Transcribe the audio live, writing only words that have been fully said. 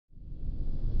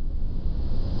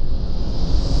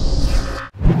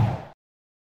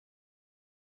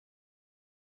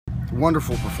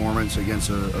wonderful performance against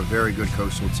a very good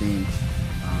Coastal team.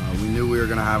 We knew we were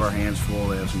going to have our hands full.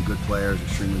 They have some good players,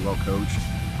 extremely well coached.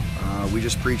 We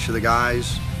just preached to the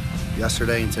guys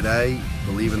yesterday and today,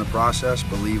 believe in the process,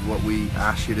 believe what we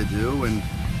asked you to do, and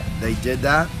they did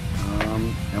that,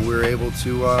 and we were able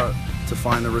to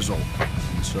find the result.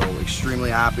 And so extremely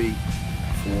happy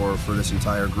for this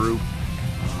entire group,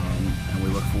 and we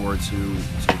look forward to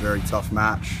a very tough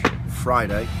match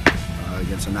Friday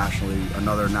against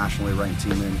another nationally ranked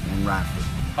team in Radford.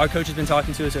 Our coach has been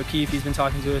talking to us, O'Keefe, he's been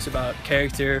talking to us about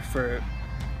character for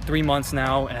 3 months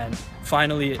now, and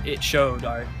finally it showed.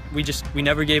 We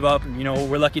never gave up. You know,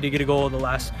 we're lucky to get a goal in the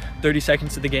last 30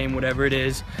 seconds of the game, whatever it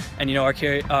is, and you know, our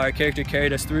character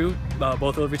carried us through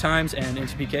both overtimes and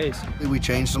into PKs. We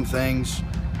changed some things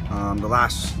the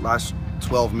last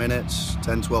 12 minutes,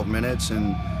 10-12 minutes,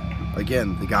 and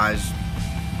again, the guys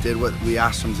did what we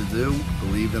asked them to do,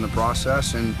 believed in the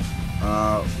process, and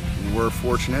we're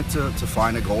fortunate to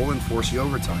find a goal and force the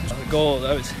overtime. The goal,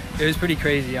 it was pretty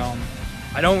crazy.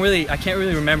 I can't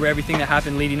really remember everything that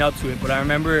happened leading up to it, but I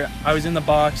remember I was in the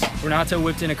box, Renato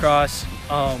whipped in a cross.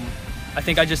 I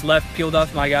think I just peeled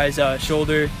off my guy's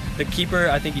shoulder. The keeper,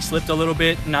 I think he slipped a little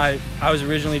bit, and I was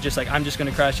originally just like, I'm just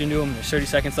gonna crash into him. There's 30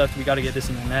 seconds left, we gotta get this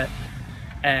in the net.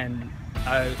 And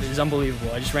it was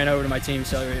unbelievable. I just ran over to my team,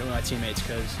 celebrated with my teammates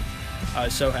because I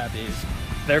was so happy.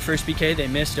 Their first PK, they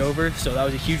missed over, so that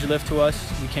was a huge lift to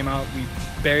us. We came out, we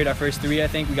buried our first 3, I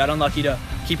think. We got unlucky. The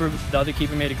other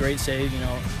keeper made a great save. You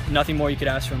know, nothing more you could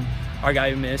ask from our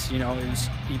guy who missed. You know,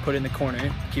 he put it in the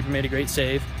corner. Keeper made a great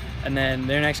save, and then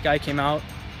their next guy came out,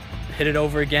 hit it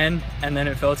over again, and then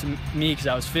it fell to me because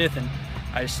I was 5th, and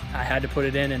I had to put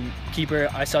it in. And keeper,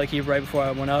 I saw the keeper right before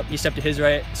I went up. He stepped to his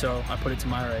right, so I put it to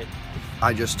my right.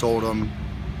 I just told him,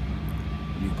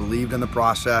 you believed in the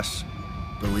process,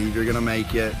 believe you're going to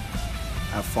make it,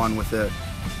 have fun with it,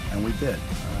 and we did.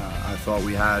 I thought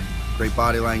we had great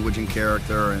body language and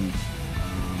character, and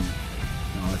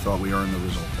I thought we earned the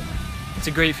result tonight. It's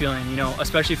a great feeling, you know,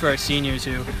 especially for our seniors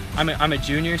who, I'm a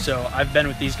junior, so I've been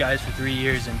with these guys for 3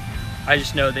 years, and I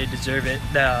just know they deserve it.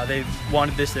 They've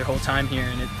wanted this their whole time here,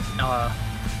 and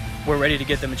we're ready to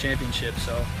get them a championship,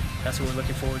 so that's what we're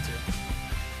looking forward to.